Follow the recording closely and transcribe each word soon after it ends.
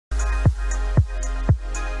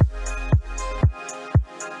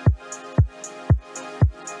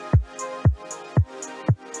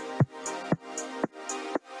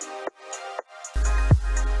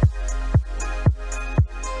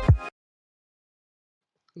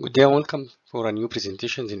Good day and welcome for a new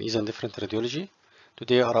presentation in Easy and Different Radiology.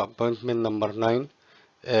 Today our appointment number 9.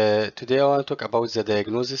 Today I want to talk about the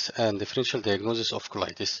diagnosis and differential diagnosis of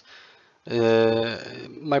colitis.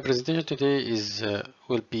 My presentation today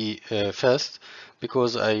will be fast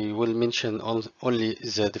because I will mention only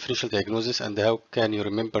the differential diagnosis and how can you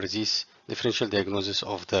remember this differential diagnosis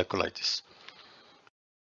of the colitis.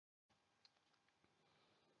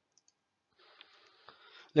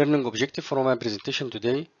 Learning objective for my presentation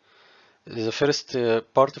today. The first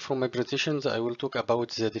part from my presentations, I will talk about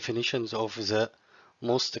the definitions of the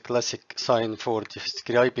most classic sign for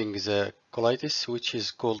describing the colitis, which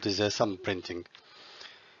is called the thumbprinting.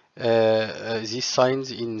 These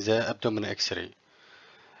signs in the abdominal X-ray.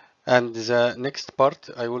 And the next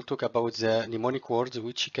part, I will talk about the mnemonic words,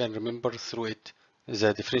 which you can remember through it,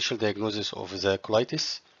 the differential diagnosis of the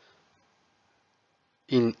colitis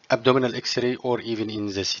in abdominal X-ray or even in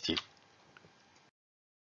the CT.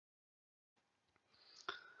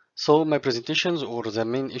 So my presentations or the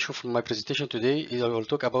main issue from my presentation today is I will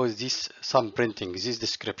talk about this thumbprinting, this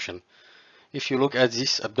description. If you look at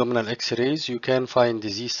these abdominal X-rays, you can find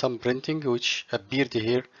this thumbprinting which appeared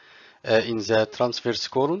here in the transverse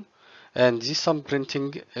colon. And this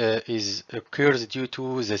thumbprinting occurs due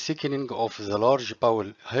to the thickening of the large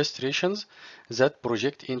bowel haustrations that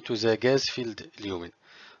project into the gas-filled lumen.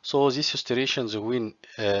 So these haustrations, when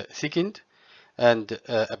thickened, and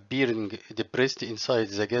appearing depressed inside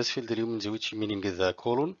the gas-filled lumens, which meaning the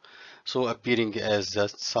colon, so appearing as the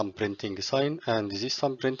thumbprinting sign. And this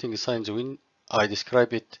thumbprinting signs, when I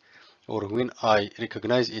describe it or when I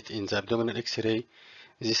recognize it in the abdominal X-ray,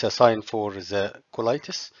 this is a sign for the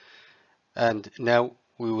colitis. And now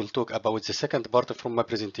we will talk about the second part from my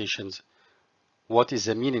presentations. What is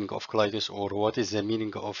the meaning of colitis, or what is the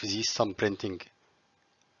meaning of this thumbprinting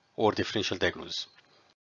or differential diagnosis?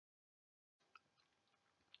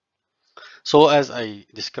 So as I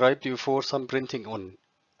described before, thumbprinting on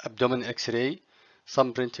abdomen X-ray,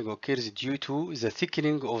 thumbprinting occurs due to the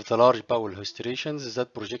thickening of the large bowel haustrations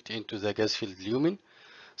that project into the gas-filled lumen.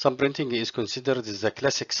 Thumbprinting is considered the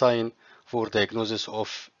classic sign for diagnosis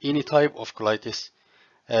of any type of colitis,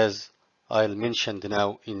 as I'll mention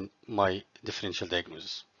now in my differential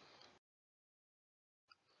diagnosis.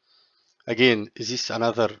 Again, this is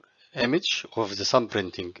another image of the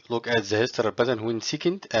thumbprinting. Look at the historal pattern when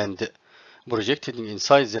thickened and projected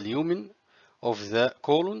inside the lumen of the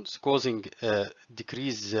colons, causing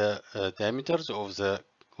decreased diameters of the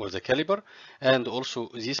caliper, and also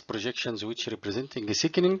these projections which representing a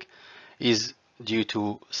thickening is due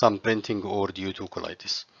to thumbprinting or due to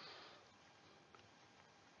colitis.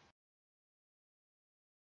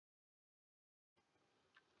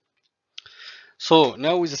 So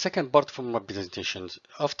now with the second part from my presentations,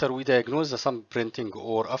 after we diagnose the thumbprinting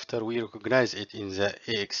or after we recognize it in the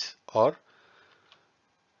AXR,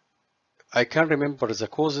 I can remember the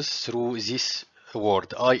causes through this word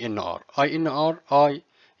INR. I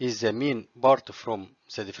is the main part from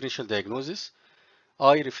the differential diagnosis.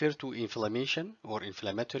 I refer to inflammation or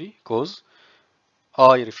inflammatory cause.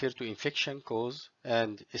 I refer to infection cause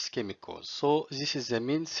and ischemic cause. So this is the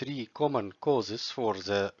main three common causes for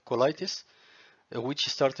the colitis, which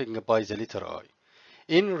starting by the letter I.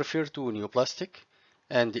 N refer to neoplastic,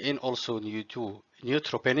 and N also due to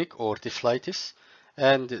neutropenic or typhlitis,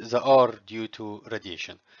 and the R due to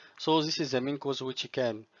radiation. So this is the main cause which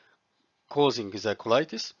can causing the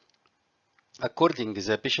colitis. According to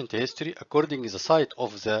the patient history, according to the site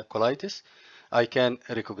of the colitis, I can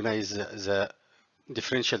recognize the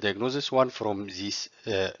differential diagnosis one from these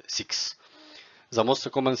six. The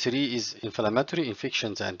most common three is inflammatory,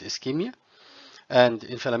 infections, and ischemia. And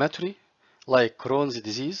inflammatory, like Crohn's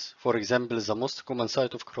disease, for example, the most common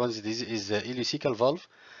site of Crohn's disease is the ileocecal valve.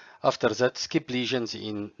 After that, skip lesions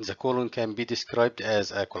in the colon can be described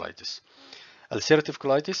as a colitis. Ulcerative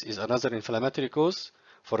colitis is another inflammatory cause.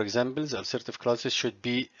 For example, the ulcerative colitis should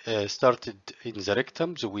be started in the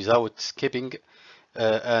rectum without skipping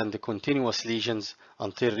and continuous lesions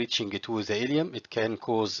until reaching to the ileum. It can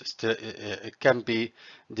cause, it can be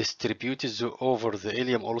distributed over the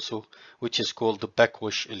ileum also, which is called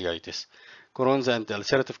backwash ileitis. Crohn's and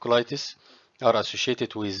ulcerative colitis are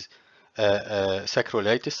associated with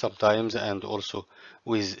sacroiliitis sometimes, and also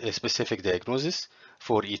with a specific diagnosis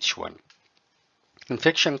for each one.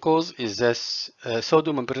 Infection cause is this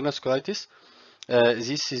pseudomembranous colitis.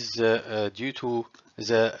 This is due to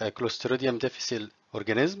the Clostridium difficile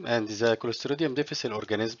organism, and the Clostridium difficile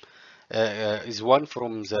organism is one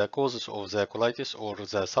from the causes of the colitis or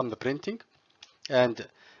the thumbprinting, and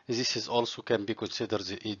this is also can be considered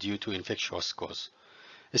due to infectious cause.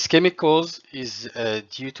 Ischemic cause is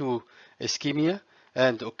due to ischemia,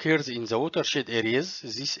 and occurs in the watershed areas.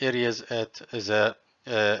 These areas at the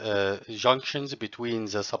junctions between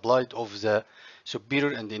the sublide of the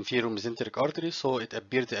superior and inferior mesenteric artery, so it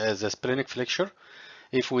appeared as a splenic flexure.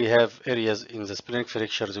 If we have areas in the splenic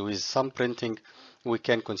flexures with some printing, we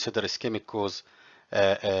can consider ischemic cause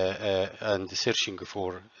and searching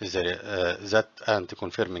for that and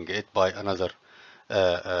confirming it by another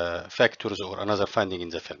factors or another finding in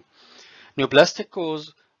the film. Neoplastic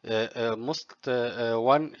cause, most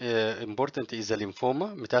one important is the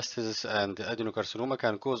lymphoma. Metastasis and adenocarcinoma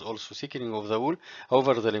can cause also thickening of the wall.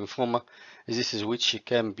 However, the lymphoma, this is which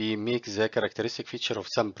can be make the characteristic feature of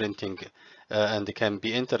some printing and can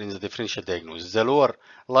be entered in the differential diagnosis. The lower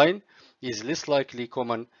line is less likely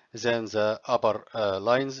common than the upper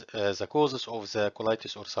lines, the causes of the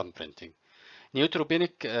colitis or some printing.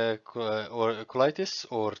 Neutropenic or colitis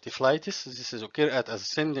or typhlitis, this is occur at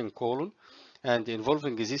ascending colon and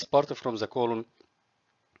involving this part from the colon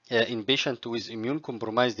in patient with immune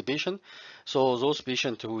compromised patient. So those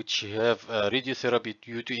patients which have radiotherapy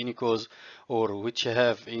due to any cause or which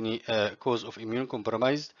have any cause of immune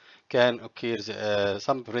compromised can occur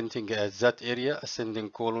some printing at that area,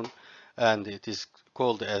 ascending colon, and it is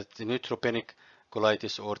called as neutropenic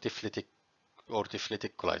colitis or typhlitic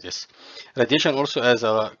colitis. Radiation also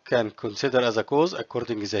can consider as a cause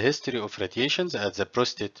according to the history of radiations at the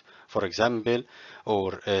prostate, for example,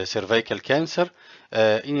 or cervical cancer.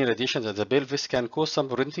 Any radiations at the pelvis can cause some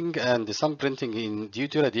printing, and some printing in due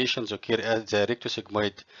to radiations occur at the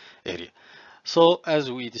rectosigmoid area. So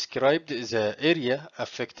as we described, the area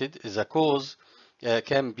affected, the cause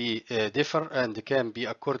can be differ and can be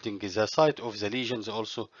according to the site of the lesions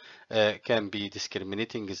also can be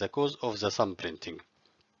discriminating the cause of the sun printing.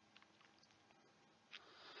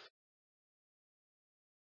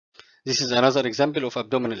 This is another example of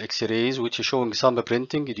abdominal X-rays which is showing some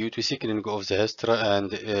printing due to thickening of the hysteria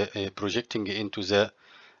and projecting into the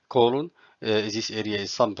colon. This area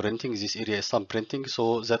is some printing, this area is some printing,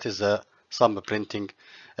 so that is a some printing.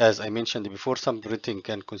 As I mentioned before, some printing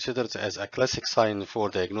can considered as a classic sign for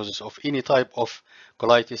diagnosis of any type of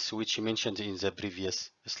colitis which mentioned in the previous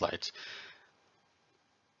slides.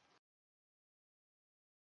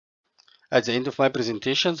 At the end of my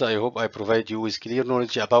presentations, I hope I provide you with clear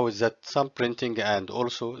knowledge about that some printing and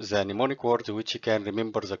also the mnemonic word which you can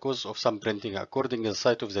remember the cause of some printing according to the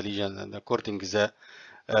site of the lesion and according to the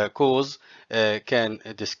cause can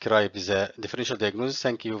describe the differential diagnosis.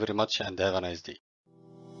 Thank you very much and have a nice day.